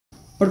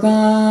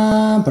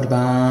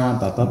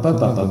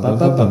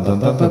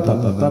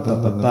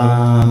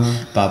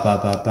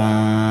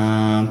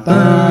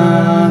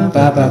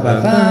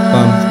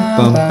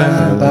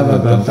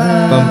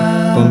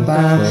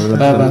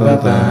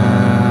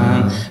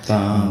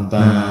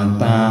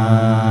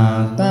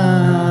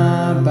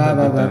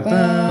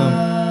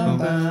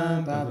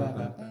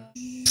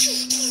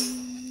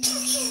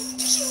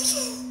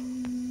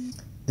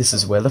This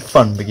is where the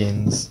fun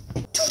begins.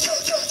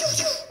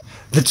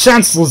 The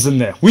Chancellor's in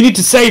there! We need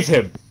to save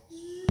him!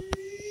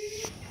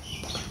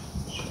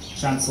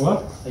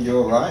 Chancellor? Are you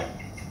alright?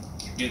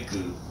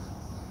 Dooku.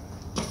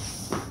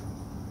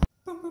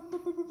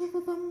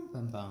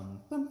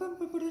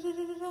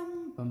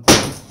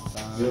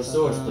 Your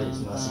swords, please,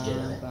 Master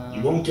Jedi.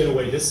 You won't get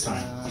away this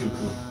time,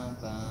 Dooku.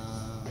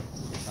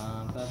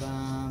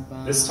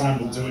 This time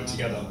we'll do it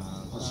together.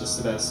 I was just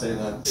about to say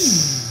that.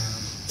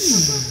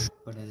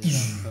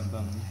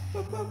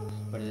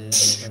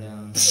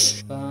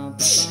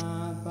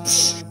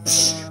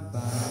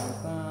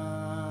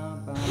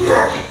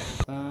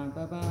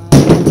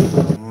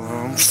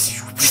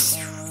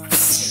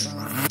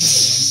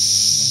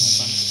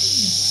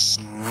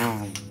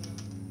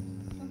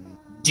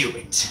 Do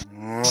it.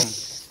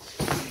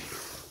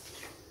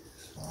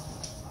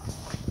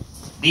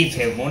 Leave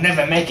him, we'll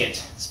never make it.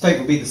 His fate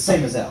will be the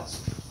same as ours.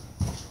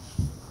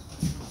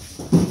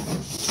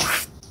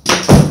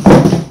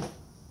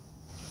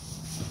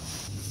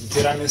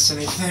 Did I miss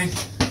anything?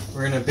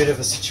 We're in a bit of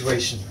a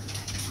situation.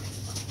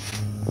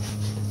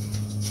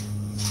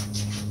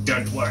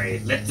 Don't worry,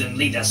 let them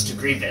lead us to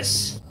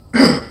Grievous.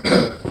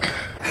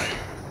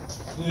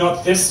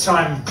 Not this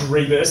time,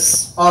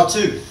 Grievous.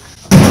 R2!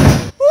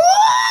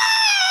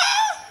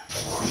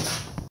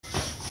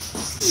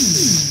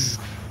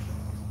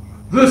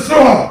 The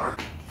Thor!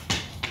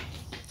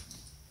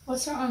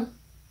 What's wrong?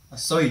 I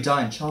saw you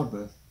die in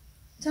childbirth.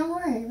 Don't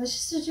worry, it was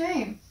just a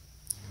dream.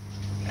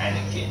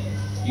 Anakin,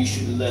 you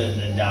should learn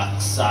the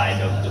dark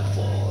side of the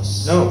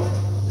Force. No,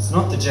 it's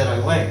not the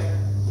Jedi way.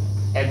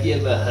 Have you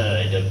ever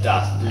heard of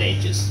Darth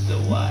Plagueis the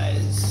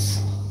Wise?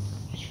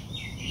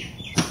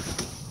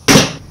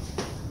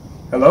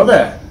 Hello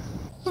there.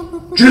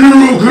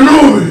 General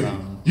Kenobi!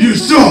 You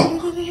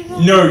suck!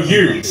 No,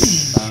 you!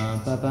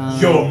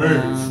 Your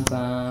move.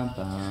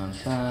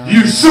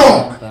 You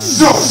suck!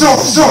 Suck!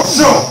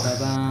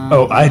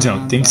 Oh, I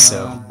don't think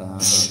so.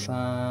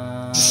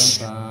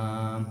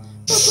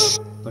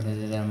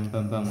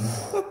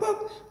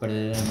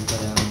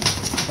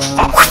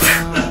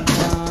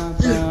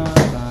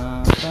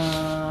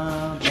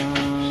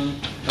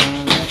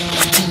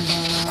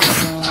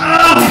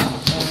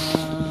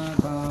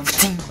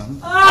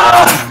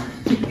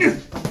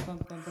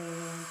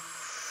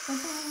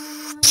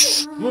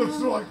 Looks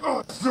like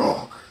I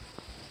suck!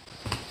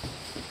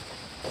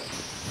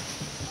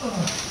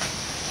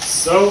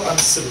 So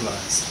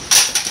uncivilized.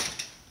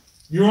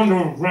 You're under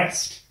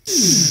arrest.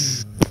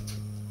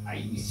 Are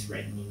you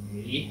threatening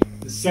me?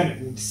 The Senate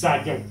will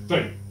decide your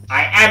fate.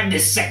 I am the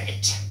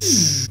Senate!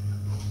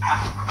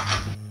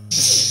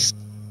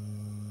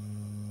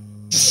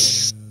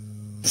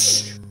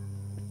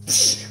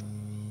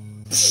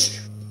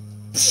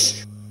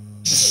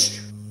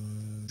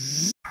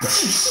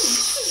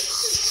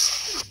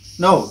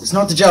 No, it's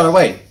not the Jedi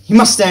way. He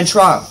must stand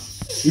trial.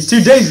 He's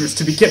too dangerous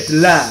to be kept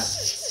alive.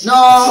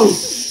 No!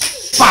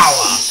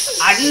 Power!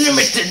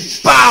 Unlimited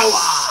power!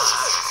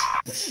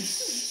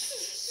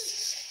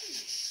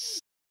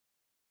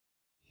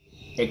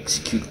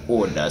 Execute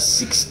Order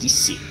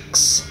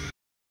 66.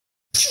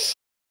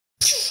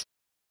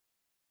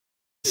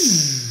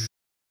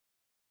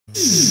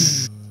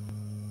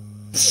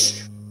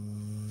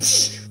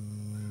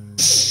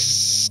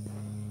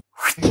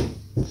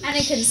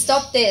 Anakin,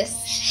 stop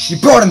this! You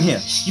brought him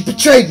here! You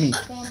betrayed me!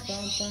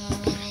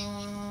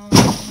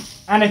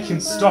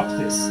 Anakin, stop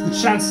this. The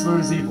Chancellor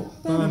is evil.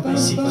 I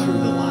see through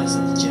the lies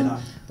of the Jedi.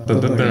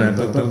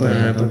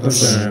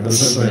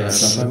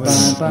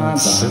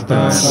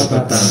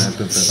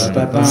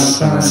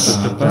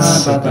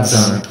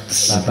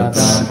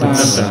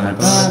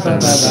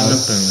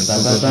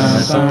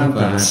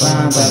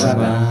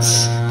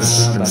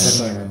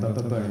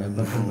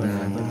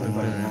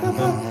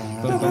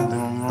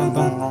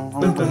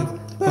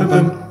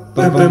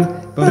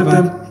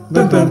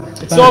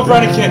 It's over,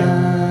 Anakin.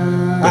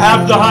 I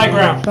have the high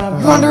ground.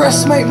 You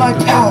underestimate my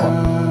power!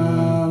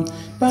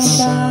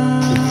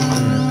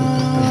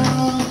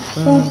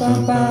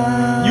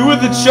 You were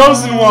the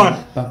chosen one.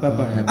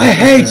 I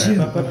hate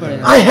you!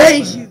 I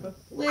hate you!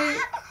 Wait.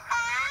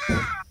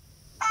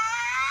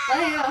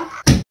 Leia.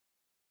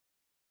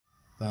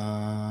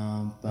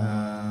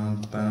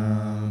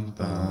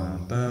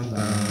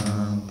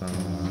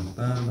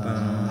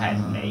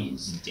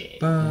 Padme's dead.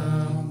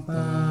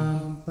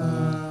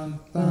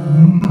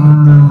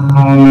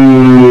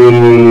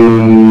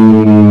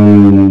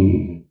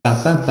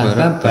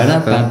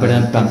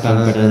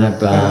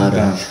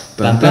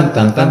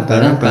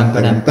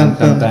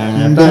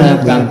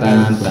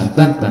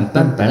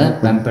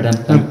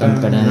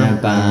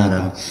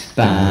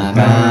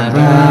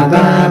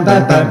 ba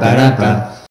ba ba ba ba.